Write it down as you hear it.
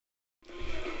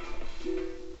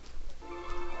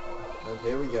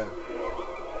here we go.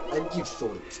 And you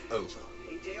thought it was over.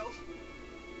 Hey, Tails.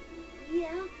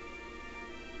 Yeah?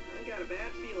 I got a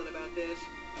bad feeling about this.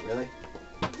 Really?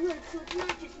 Good, so it's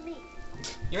not just me.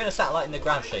 You're in a satellite and the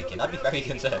ground's shaking. I'd be very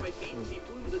concerned. See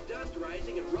plumes of dust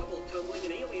rising and rubble tumbling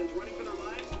and aliens running for their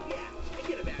lives? Yeah, I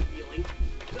get a bad feeling.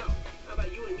 So, how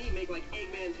about you and me make like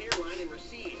Eggman's hairline and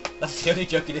recede? That's the only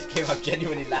joke in this game I've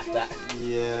genuinely laughed at.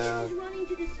 Yeah. He's running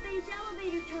to the space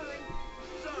elevator turn.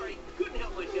 Sorry, couldn't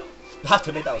help myself. I have to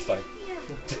admit that was funny. Yeah,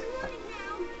 I'm running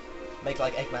now. Make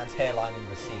like Eggman's hairline and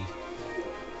recede.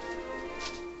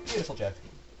 Beautiful joke.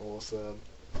 Awesome.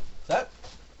 So,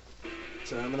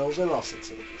 Terminal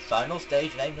velocity. final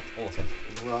stage name that's awesome.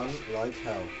 Run like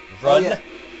hell. Run Oh, yeah.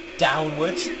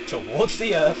 downwards towards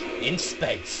the Earth in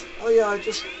space. Oh yeah,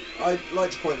 I'd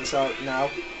like to point this out now.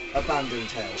 Abandon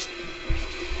Tails.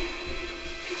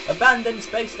 Abandoned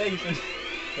space station.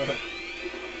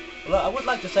 Look, I would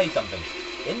like to say something.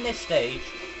 In this stage,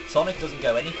 Sonic doesn't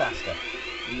go any faster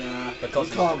Nah, because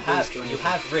you can't boost you anything.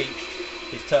 have reached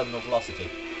his terminal velocity.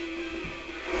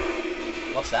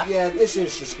 What's that? Yeah, this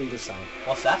is the speed of sound.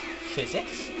 What's that?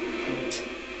 Physics?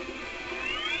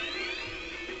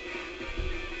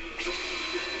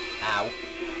 Ow.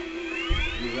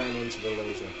 You ran into the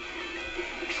laser.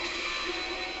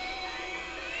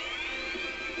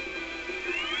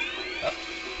 Oh.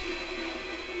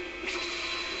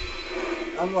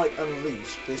 Unlike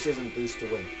Unleashed, this isn't boost to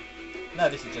win. No,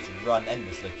 this is just run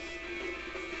endlessly.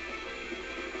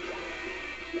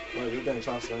 Well, you're going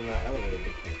faster than that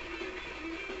elevator.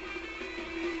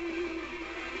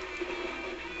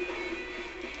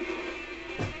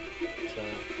 So,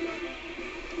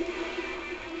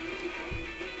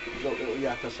 little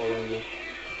yakka following you.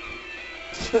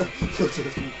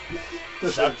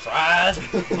 Surprise!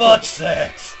 Butt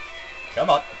sex! Come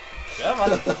on. Come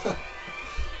on.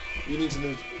 You need to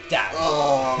move. Down.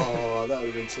 Oh, that would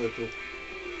have been so cool.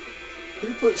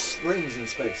 Who put springs in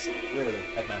space? Really?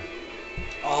 Eggman.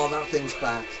 Oh, that thing's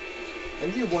back.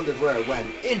 And you wondered where it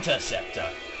went. Interceptor.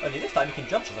 Only this time you can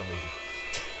jump for some reason.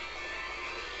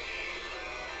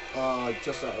 Oh,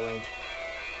 just out of range.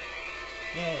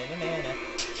 Yeah.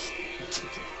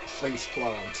 Face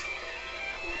plant.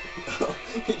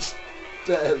 It's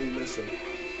barely missing.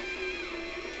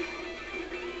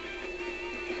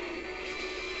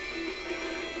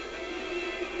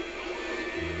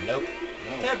 Nope.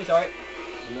 No. Can't be sorry.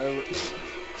 No.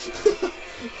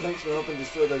 Thanks for helping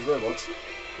destroy those robots.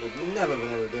 We've never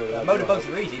been able to do it without your Motorboats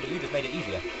help. are easy, but you just made it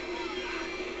easier.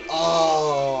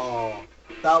 Oh,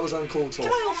 that was uncalled for.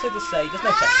 Can I also just say, there's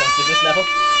no checkpoints in this level.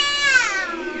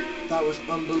 That was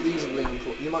unbelievably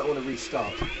important. You might want to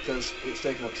restart because it's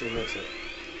taken up 2 minutes.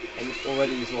 And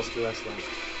already you've lost your S rank.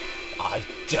 I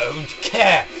don't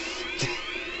care.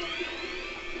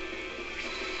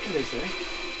 Come on, sir.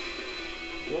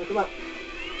 You want to come up?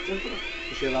 Jump up.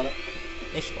 You feel about it?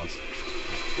 Yes, she wants.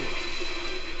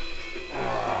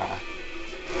 Ah.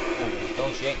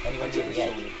 Don't she ain't anywhere near the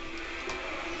edge.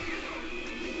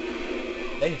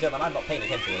 Ladies and gentlemen, I'm not paying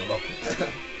attention anymore.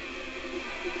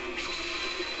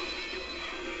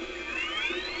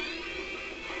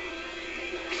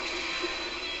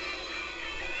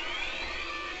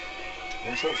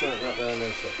 Unfortunately, that there are no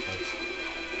checkpoints.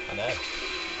 I know.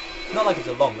 It's not like it's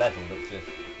a long level, but it's just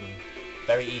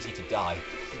very easy to die.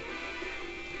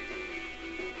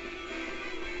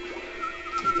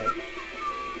 Okay.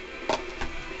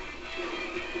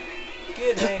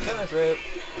 Good man, coming through.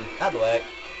 Out of the way.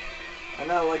 And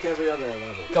now, like every other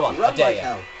level. Come on, run I dare like ya.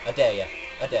 hell. I dare ya.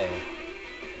 I dare ya.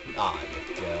 Ah,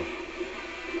 you go.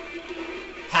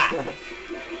 Ha!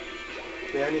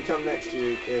 They only come next to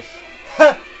you if...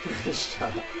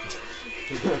 Shut up.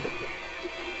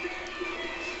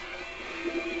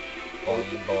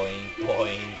 Boing, boing,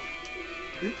 boing.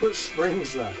 Who put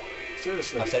springs there?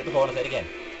 Seriously. I've said it before and I'll say it again.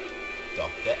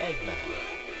 Dr. Eggman.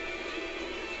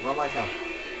 Run like hell.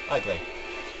 I agree.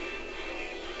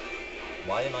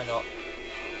 Why am I not...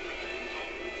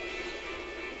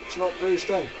 It's not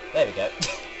boosting. There we go.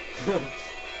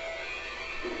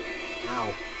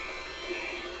 Ow.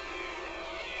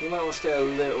 You might want to stay a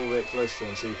little bit closer to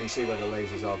them so you can see where the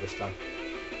lasers are this time.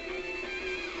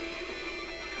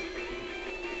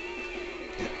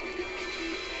 Yeah.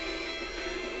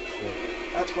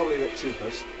 That's probably a bit too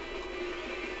close.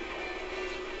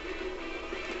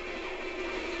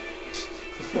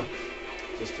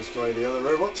 Just destroy the other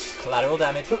robots. Collateral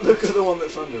damage. Look at the one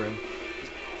that's under him.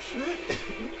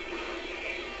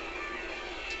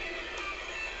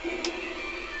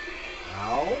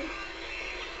 Ow.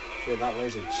 Shit, that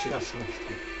laser just missed me.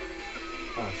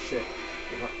 Oh shit.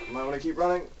 Might want to keep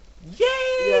running. Yay!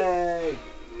 Yay!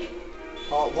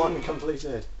 Part 1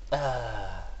 completed. In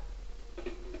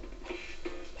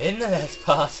the next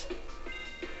part,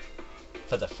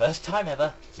 for the first time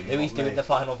ever, Louis Not doing me. the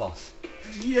final boss.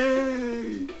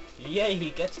 Yay! Yay, he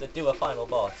gets to do a final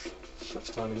boss.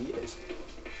 First time in years.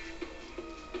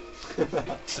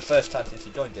 It's the first time since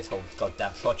he joined this whole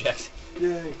goddamn project.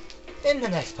 Yay! In the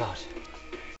next part,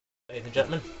 ladies and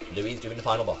gentlemen, Louis is doing the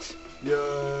final boss.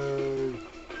 Yay!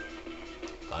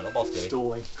 Final boss, Louis.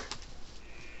 Stalling.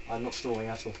 I'm not stalling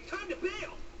at all. Time to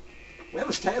bail. Where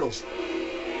was Tails? It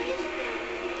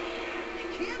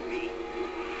can't be.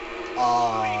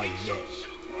 Ah,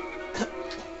 yes.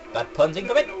 Bad puns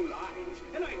incoming. No lines,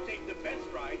 and I take the best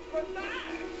rides for last.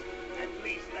 At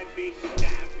least let me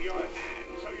stab your hand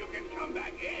so you can come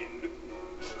back in.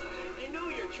 I know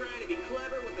you're trying to be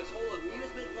clever with this whole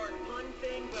amusement park pun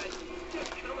thing, but it's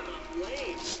just coming off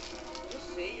lame.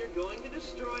 Just say you're going to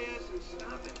destroy us and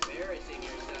stop embarrassing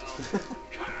yourself.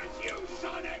 Curse you,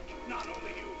 Sonic! Not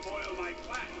only you foil my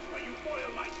plans, but you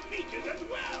foil my speeches as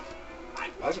well. I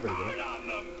That's a work pretty good hard on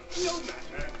them. No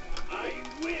matter. I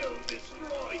will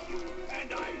destroy you,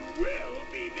 and I will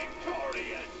be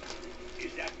victorious.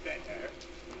 Is that better?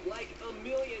 Like a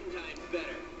million times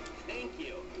better. Thank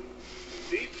you.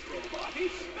 This robot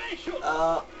is special.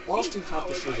 Whilst you have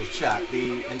this little chat,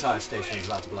 the entire station is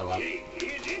about to blow up. It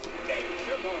is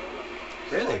invincible.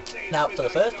 Really? Now, for the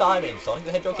first time in Sonic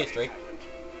the Hedgehog history,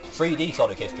 3D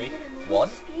Sonic history, 1,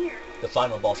 the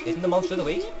final boss isn't the monster of the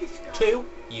week, 2,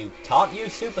 you can't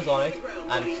use Super Sonic,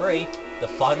 and 3, the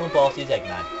final boss is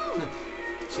Eggman.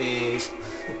 Jeez.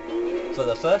 For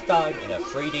the first time in a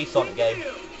 3D Sonic game,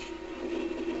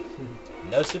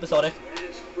 no Super Sonic,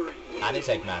 As for you, and it's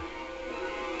Eggman.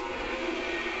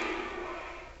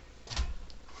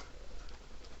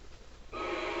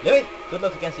 Louis, good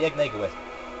luck against the Egg Nagel Whip.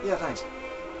 Yeah, thanks.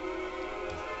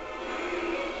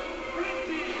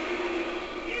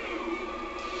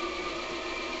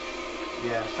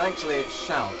 Yeah, thankfully it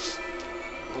shouts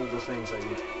all the things that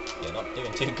you... You're not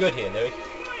doing too good here, Louis.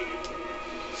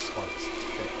 Spikes.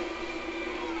 Okay.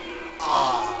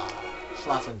 Ah!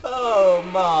 Flattened. Oh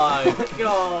my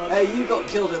god! Hey, you got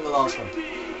killed in the last one.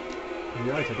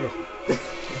 Yeah, I did.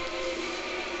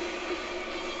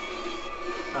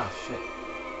 Ah, shit.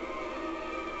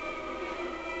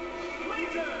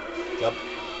 Jump.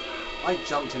 I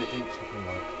jumped and it didn't fucking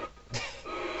work.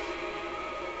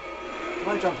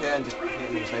 Can I jump here and just hit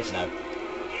him in the face? No.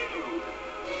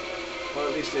 Well,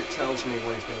 at least it tells me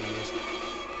when it's going to be used.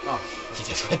 Oh, You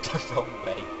just went the wrong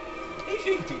way. You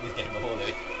shouldn't do this game before,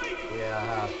 Louis. yeah, I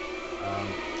have.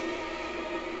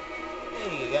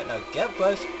 There you go. Now get up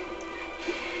close.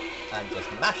 And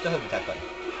just mash the home attack button.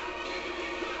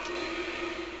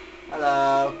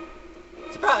 Hello!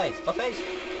 Surprise! Fuck face!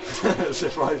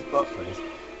 Surprise butt face.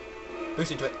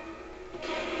 Boost into it.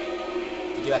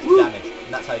 You do extra damage,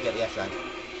 and that's how you get the S rank.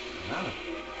 Ah.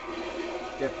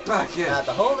 Get back here! Now,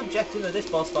 the whole objective of this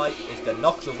boss fight is to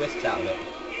knock the wisps out of it.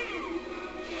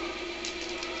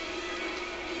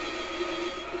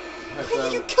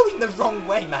 You're going the wrong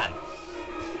way, man!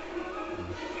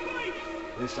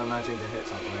 At least I'm managing to hit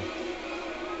something.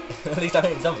 At least I'm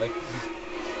hitting something.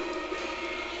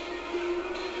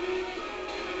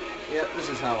 Yep, this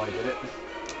is how I did it.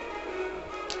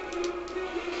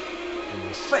 In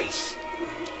your face!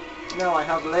 Now I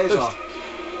have laser. Boost.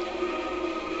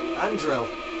 And drill.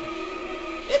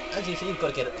 Yep, as you see, you've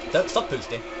got to get it. Don't stop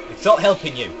boosting. It's not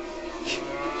helping you.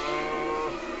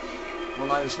 Well,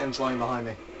 now there's him flying behind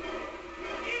me.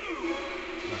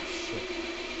 Oh, shit.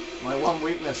 My one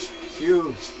weakness.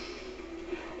 Fuse.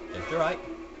 Just to right.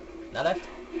 Now left.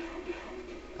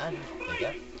 And there you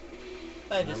go.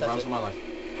 And just Run that's for it. my life.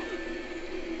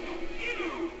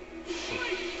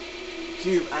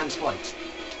 Cube and spikes.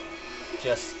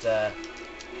 Just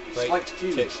break, Spiked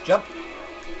cubes. kick, jump.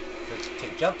 Break,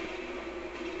 kick, jump.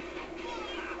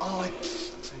 Oh, I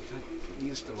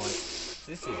used the right. This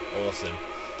is awesome.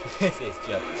 This is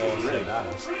just This is really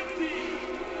awesome. badass.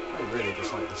 I really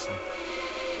dislike this thing.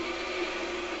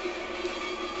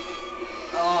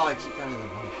 Oh, I keep going in the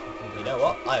wrong fucking You know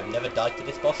what? I have never died to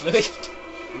this boss, Louis.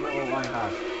 No, I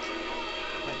have.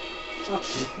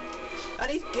 Fuck you. And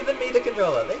he's given me the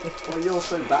controller. This is Well, you're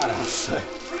so badass, so...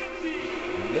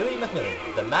 Louis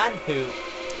McMillan, the man who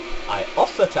I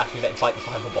offer to actually let him fight the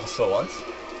final boss for once.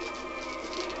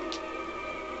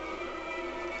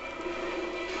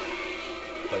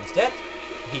 But instead,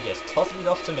 he just tosses it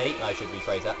off to me. I should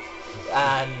rephrase that.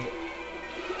 And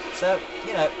so,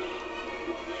 you know.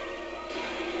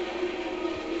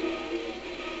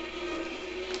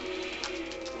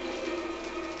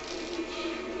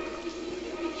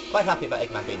 Quite happy about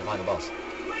Eggman being the final boss.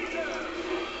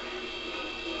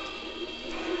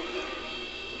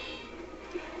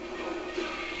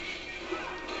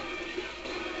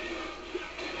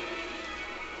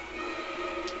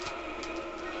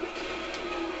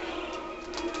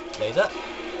 laser.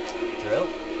 Drill.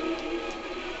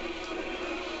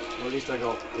 Well, at least I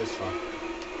got this far.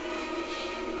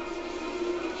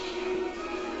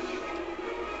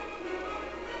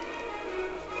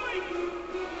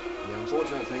 The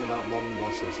unfortunate thing about modern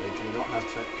bosses, they do not have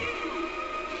checkpoints.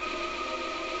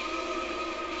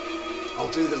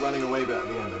 I'll do the running away bit at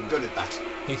the end. I'm good at that.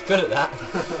 He's good at that.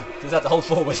 Just have to hold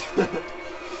forward.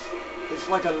 It's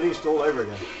like Unleashed all over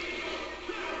again.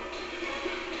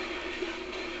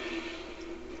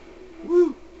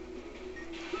 Woo!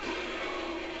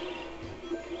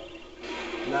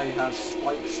 Now you have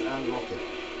Spikes and Rocket.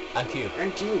 And Cube.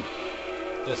 And Cube.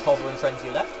 Just hover and frenzy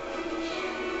left.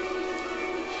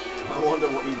 I wonder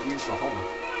what you'd use for hover.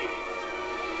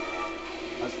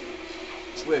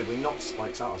 It's weird, we knocked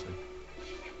Spikes out of him.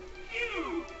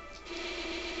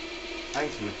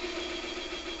 Thank you.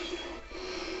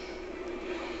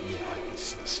 Yeah,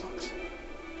 this sucks.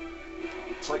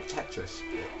 It's like Tetris.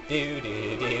 Do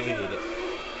do do do do.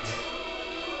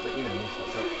 But you know,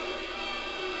 what's up.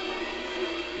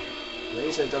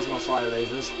 Laser does not fire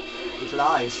lasers. It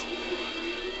flies.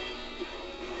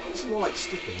 It's more like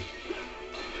skipping.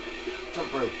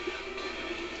 Jump rope.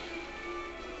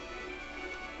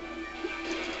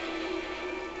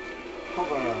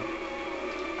 Hover.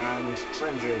 And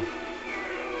frenzy.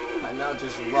 And now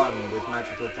just run with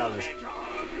magical colours.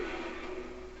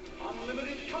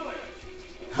 Unlimited color.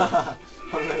 Haha,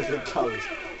 unlimited colours.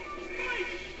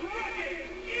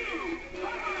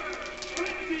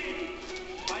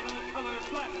 Final color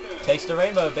blaster. Taste the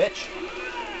rainbow, bitch.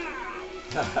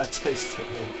 Taste it.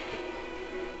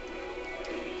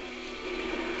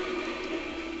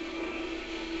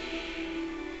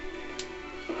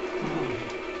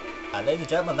 And ladies and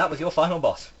gentlemen, that was your final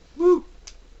boss. Woo!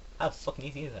 How fucking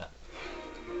easy is that?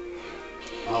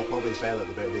 I'll probably fail at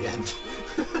the bit at the end.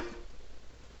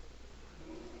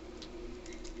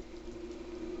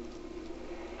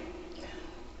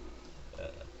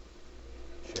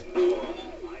 Shit.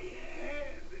 My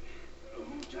head.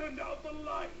 Who turned out the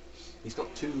lights? He's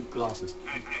got 2 glasses.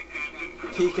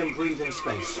 He can breathe in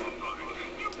space.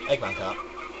 Eggman can't.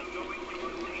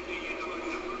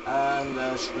 And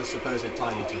the supposed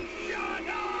time eater.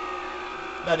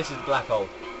 No, this is the black hole.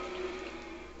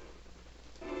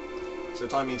 So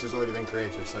time eater's already been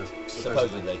created, so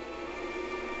Supposedly.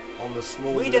 on the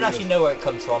small. We don't actually know where it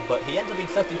comes from, but he ends up being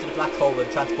sucked into the black hole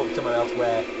and transported somewhere else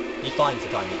where he finds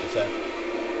the time eater, so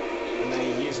And then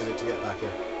he uses it to get back in.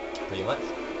 pretty much.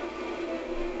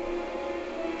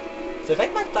 So if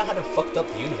Eggman's plan hadn't fucked up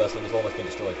the universe when it's almost been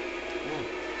destroyed. Yeah.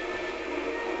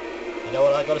 You know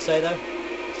what I gotta say though?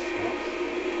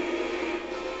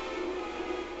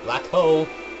 Black hole.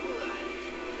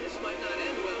 This might not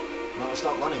end well. Might well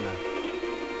start running then.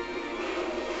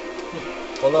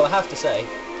 Although I have to say,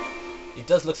 it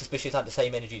does look suspicious at the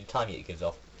same energy the time eater gives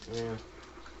off. Yeah.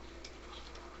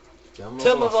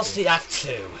 Terminal Velocity Act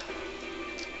 2.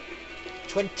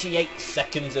 28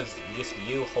 seconds of just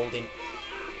you holding...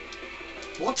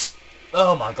 What?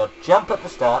 Oh my god, jump at the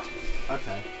start.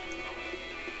 Okay.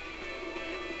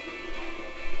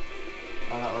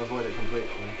 I'll avoid it completely.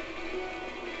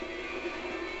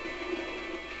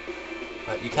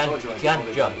 You can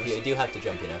jump, you do have to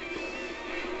jump, you know.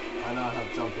 I know I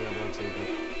have jumping ability, but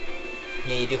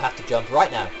Yeah, you do have to jump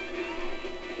right now.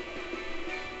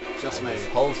 just And maybe.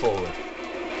 just hold forward.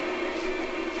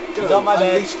 Go, She's on my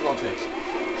bed. unleash logic.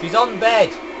 She's on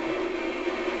bed!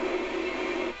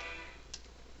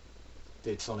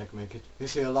 Did Sonic make it?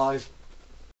 Is he alive?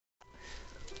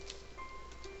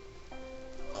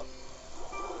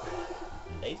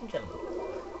 Ladies and gentlemen.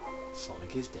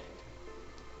 Sonic is dead.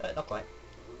 Not quite.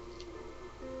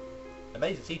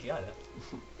 Amazing CGI there.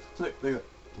 Look.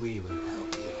 We will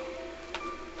help you.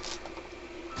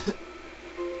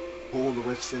 All the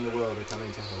whiffs in the world are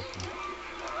coming to help you.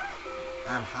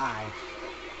 I'm high.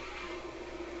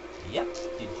 Yep,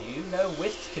 did you know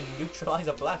wisps can neutralise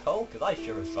a black hole? Because I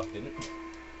sure as fuck didn't.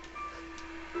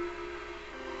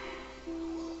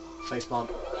 Faceplant.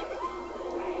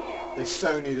 They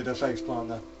so needed a faceplant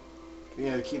there.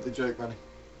 You know, keep the joke running.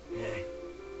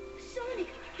 Sonic,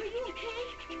 are you okay?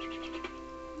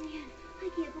 Man, I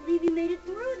can't believe you made it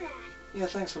through that. Yeah,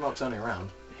 thanks for not turning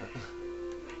around.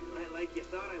 Like you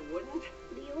thought I wouldn't?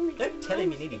 The only Don't thing tell I him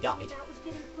was you nearly thinking died. about was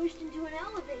getting pushed into an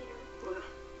elevator. Well,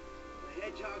 a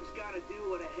hedgehog's gotta do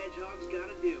what a hedgehog's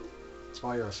gotta do. That's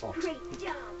why you're a fox. Great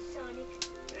job, Sonic.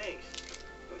 Thanks.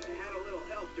 But I had a little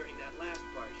help during that last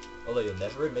part. Although you'll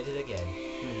never admit it again.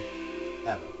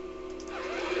 Ever.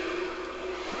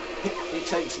 It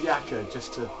takes Yakka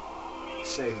just to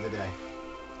save the day.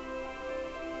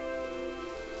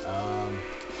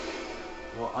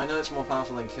 Well, I know it's more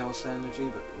powerful than Chaos Energy,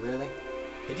 but really?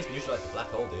 It just neutralized the black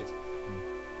hole, dude.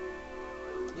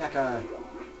 Yakka!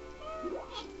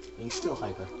 He's still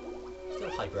hyper.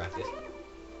 Still hyperactive.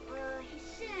 He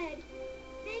said,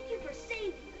 thank you for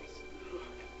saving us.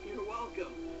 You're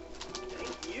welcome.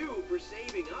 Thank you for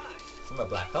saving us. From a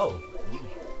black hole.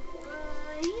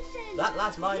 He said... That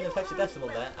last line of you hexadecimal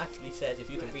are- there actually says if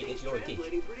you can read it, you're a geek.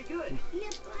 Translating pretty good.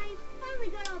 Yep, I finally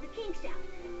got all the kinks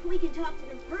out. We can talk to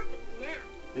them perfectly now.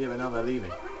 Yeah, but now they're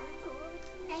leaving.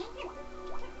 Oh,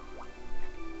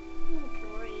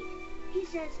 great. He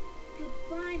says,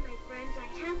 goodbye, my friends.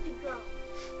 I have to go.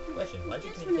 Question, why did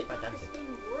you Just communicate when by I thought dancing? this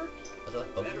thing worked. Was it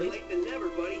like Better bumblebees? late than never,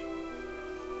 buddy.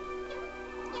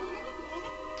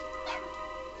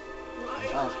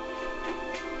 Oh.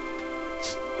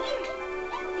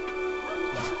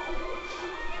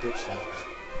 Ditch that.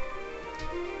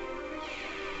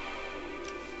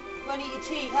 Go and eat your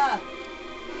tea, huh?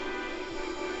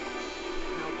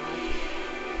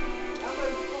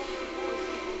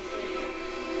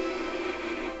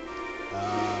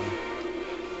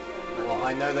 Well,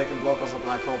 I know they can block off a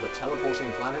black hole, but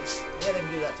teleporting planets? Yeah, they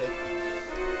can do that too.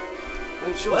 I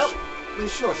mean, sure, Well-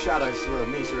 sure Shadow threw a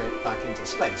meteorite back into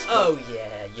space. but- Oh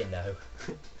yeah, you know.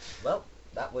 Well,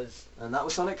 that was... And that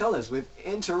was Sonic Colors with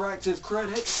interactive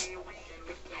credits.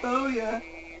 Oh yeah.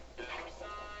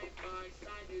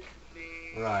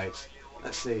 Right.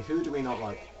 Let's see, who do we not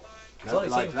like? No, we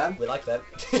Sonic like Team. them. We like them.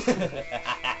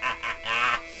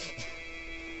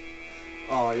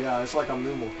 Oh yeah, it's like I'm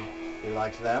moonwalking. We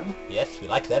like them. Yes, we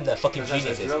like them. They're fucking There's a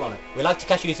geniuses. drill on it. We like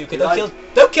Takashi Iizuka. We Don't like- kill...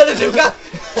 Don't kill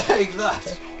Iizuka! Take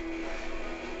that!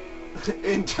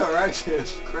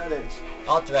 Interactive credits.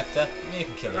 Art director, you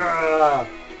can kill him. Ah,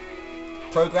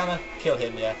 Programmer, kill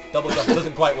him, yeah. Double jump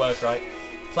doesn't quite work right.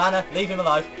 Planner, leave him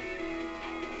alive.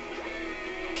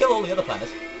 Kill all the other planners.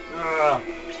 ah.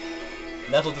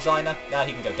 Level designer, now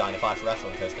he can go Dynafire for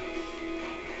Asteroid Coaster.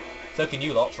 So can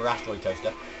you lot for Asteroid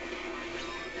Coaster.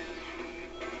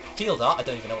 Field art, I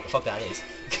don't even know what the fuck that is.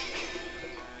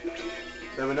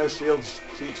 There were no shields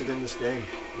featured in this game.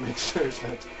 Makes no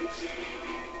sense.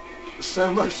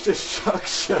 So much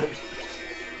destruction.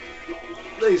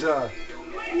 Laser.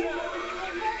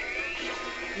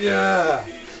 Yeah.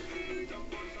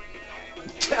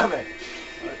 Damn it.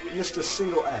 I missed a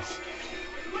single S.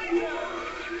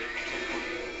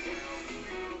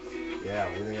 Yeah,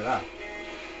 what do you think of that?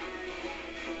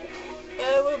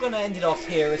 We're going to end it off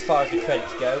here as far as the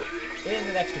credits go. In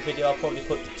the next video I'll probably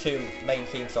put the 2 main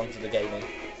theme songs of the game in.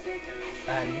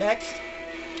 And next,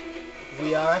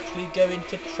 we are actually going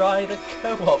to try the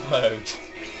co-op mode.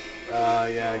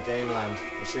 Yeah, Gameland.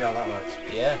 We'll see how that works.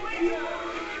 Yeah.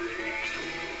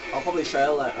 I'll probably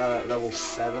fail at level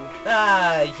 7.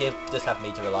 Ah, you just have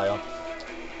me to rely on.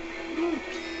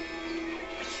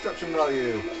 Destruction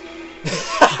value.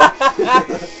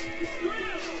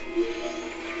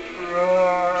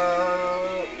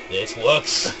 This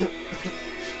works.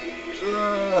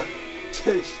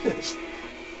 Take this.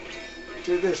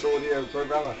 Do this, audio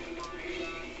programmer.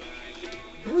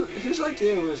 Whose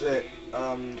idea was it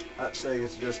at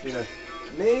Sega to just, you know,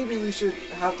 maybe we should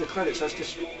have the credits as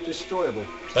destroyable?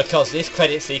 Because this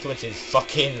credit sequence is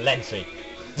fucking lengthy.